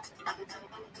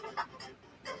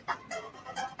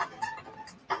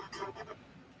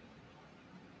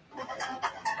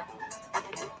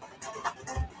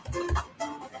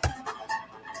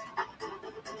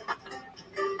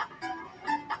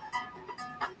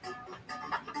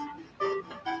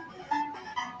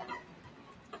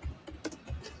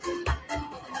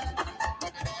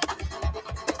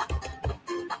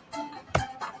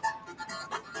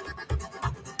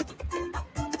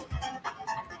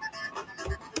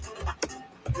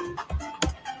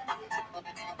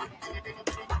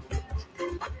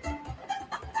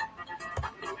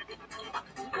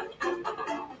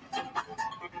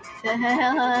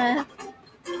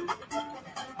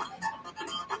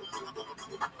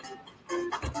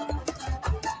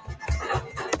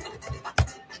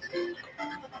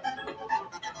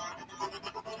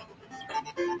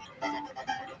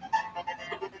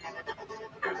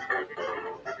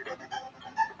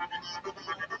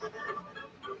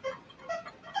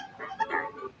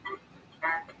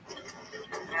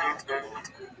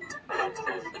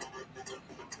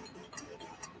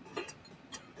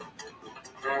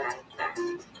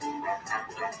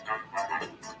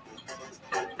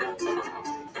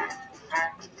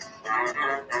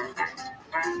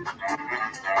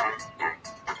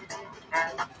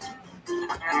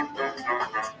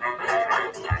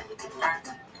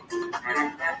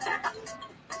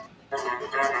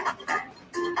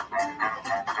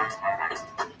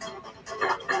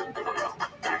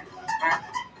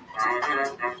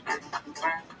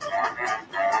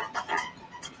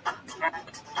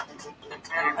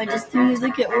 I just think as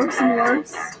it gets worse and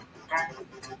worse.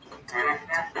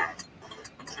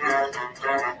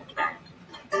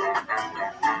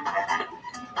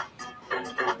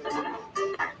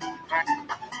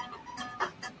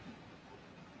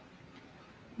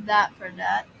 That for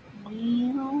that.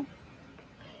 Oh!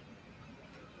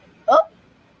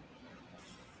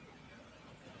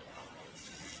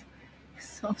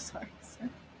 So sorry, sir.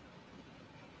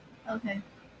 Okay.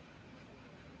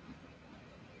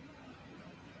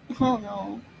 Oh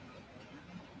no.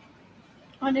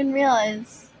 I didn't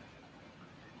realize.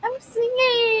 I'm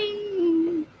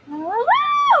singing!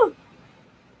 Woo!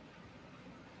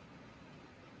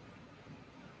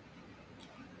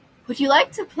 Would you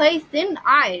like to play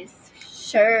Thnx?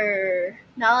 Sure.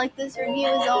 Not like this review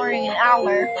is already an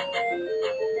hour.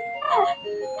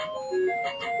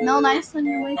 Melt ice on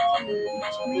your way through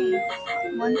each maze.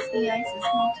 Once the ice is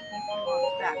melted, you can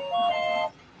walk back.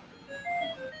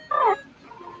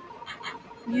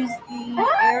 Use the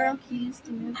arrow keys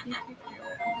to move the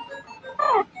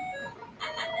character.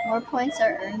 More points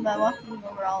are earned by walking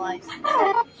over all ice.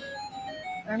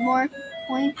 Earn more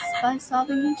points by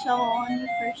solving each level on your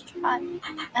first try.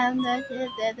 And I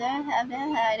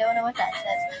don't know what that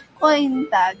says. Coin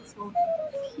bags will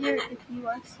appear if you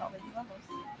are solving levels.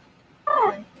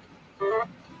 Okay.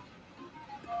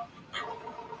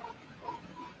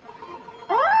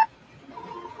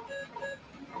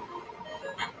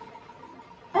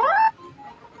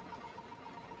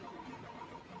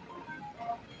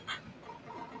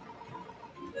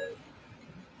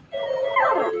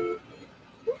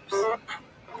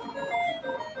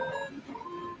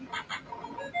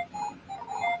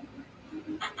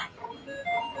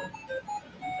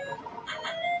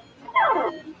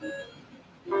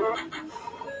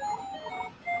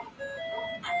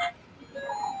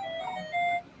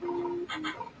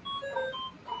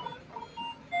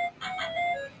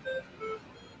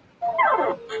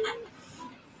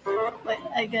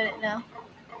 I get it now.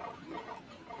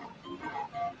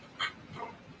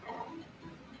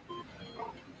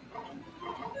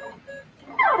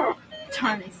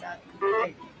 Darn, they suck.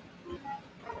 Right.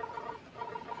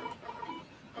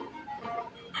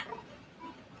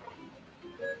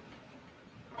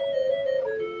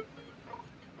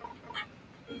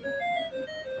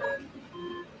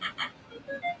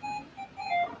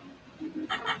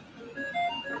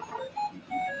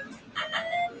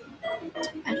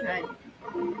 I tried.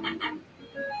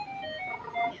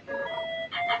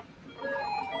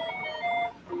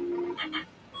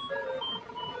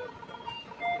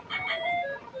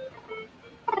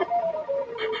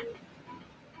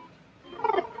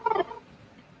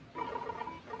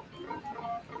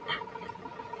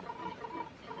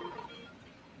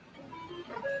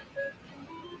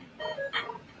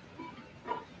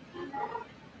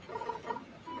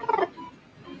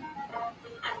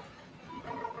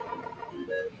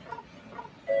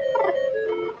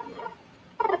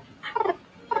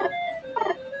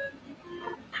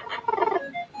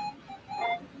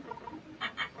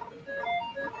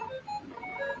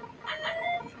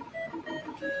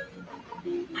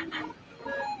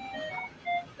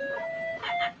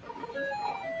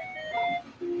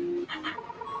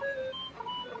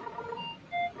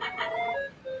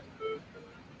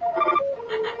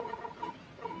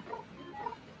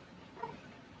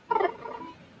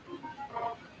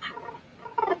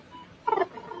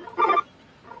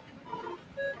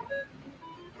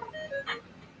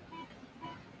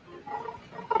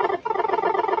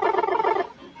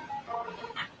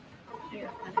 Yeah,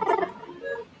 that makes sense.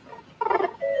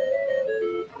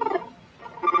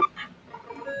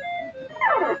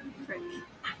 Frick.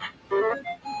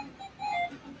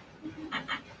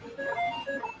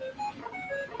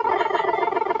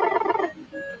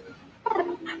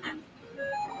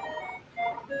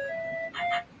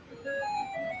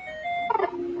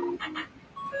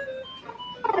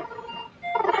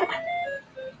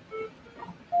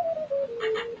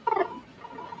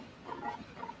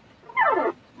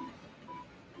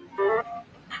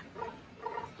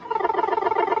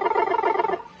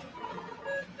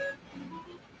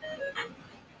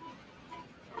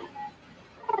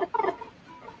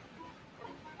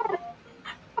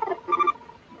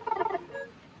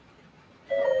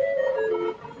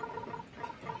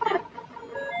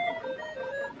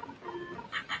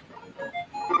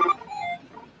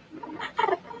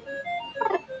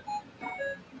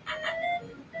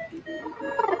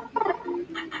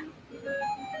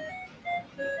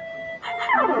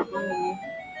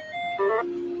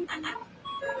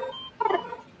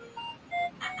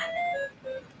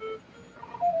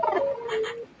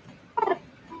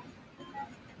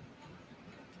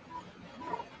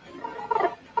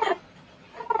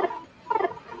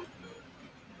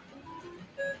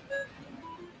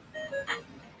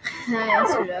 I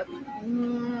screwed up.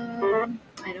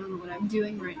 I don't know what I'm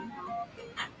doing right now.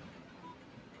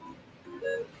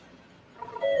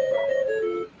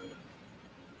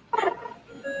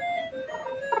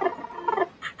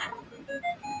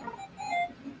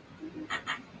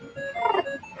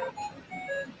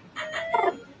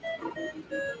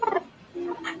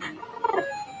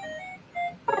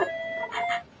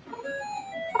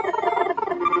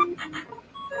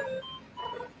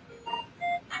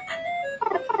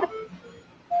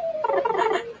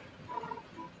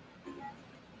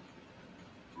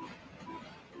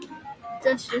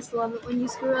 Don't you just love it when you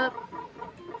screw up?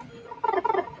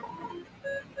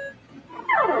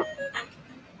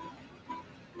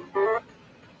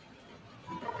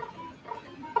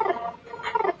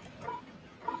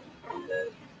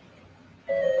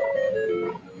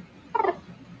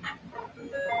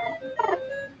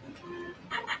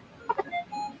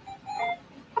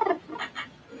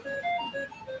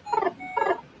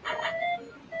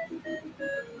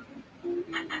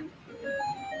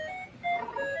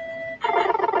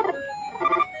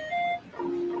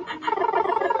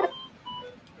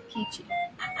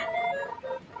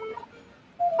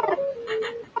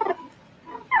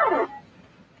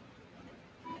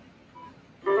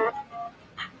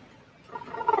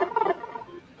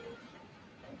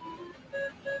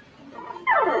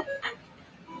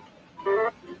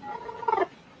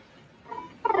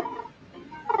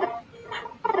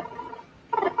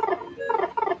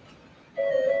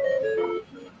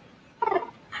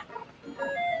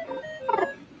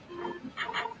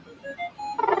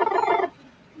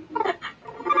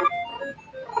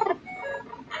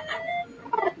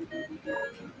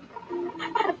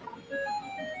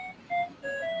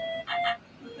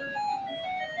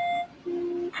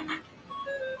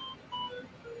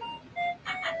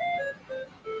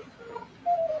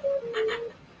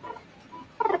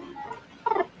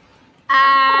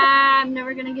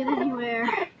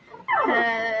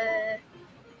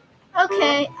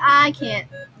 I can't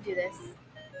do this.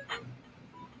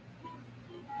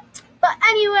 But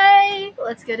anyway,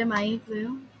 let's go to my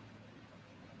igloo.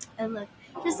 And look,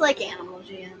 just like Animal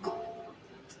Jam.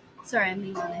 Sorry, I'm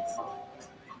being honest.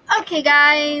 Okay,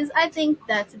 guys, I think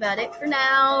that's about it for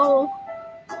now.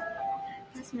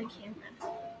 Where's my camera?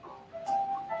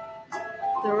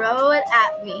 Throw it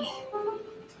at me.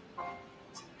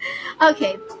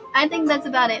 Okay, I think that's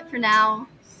about it for now.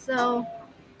 So,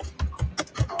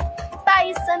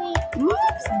 bye, Sunny.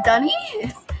 Oops, Dunny.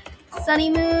 Sunny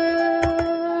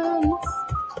Moons.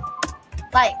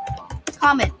 Like,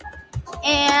 comment,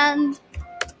 and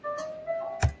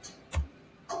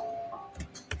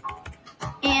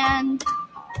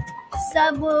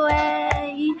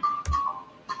Subway.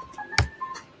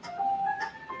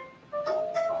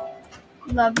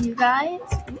 Love you guys.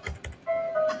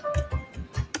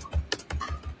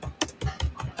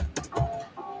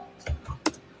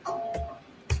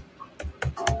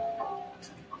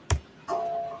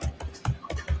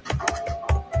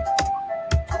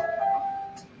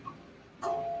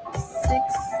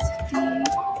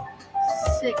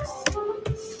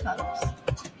 Subs.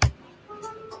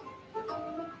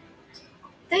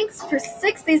 Thanks for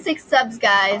 66 subs,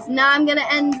 guys. Now I'm gonna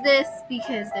end this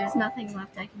because there's nothing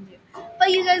left I can do. But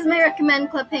you guys may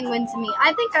recommend Club Penguin to me.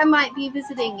 I think I might be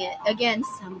visiting it again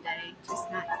someday,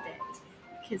 just not today,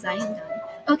 because I am done.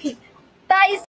 Okay, bye.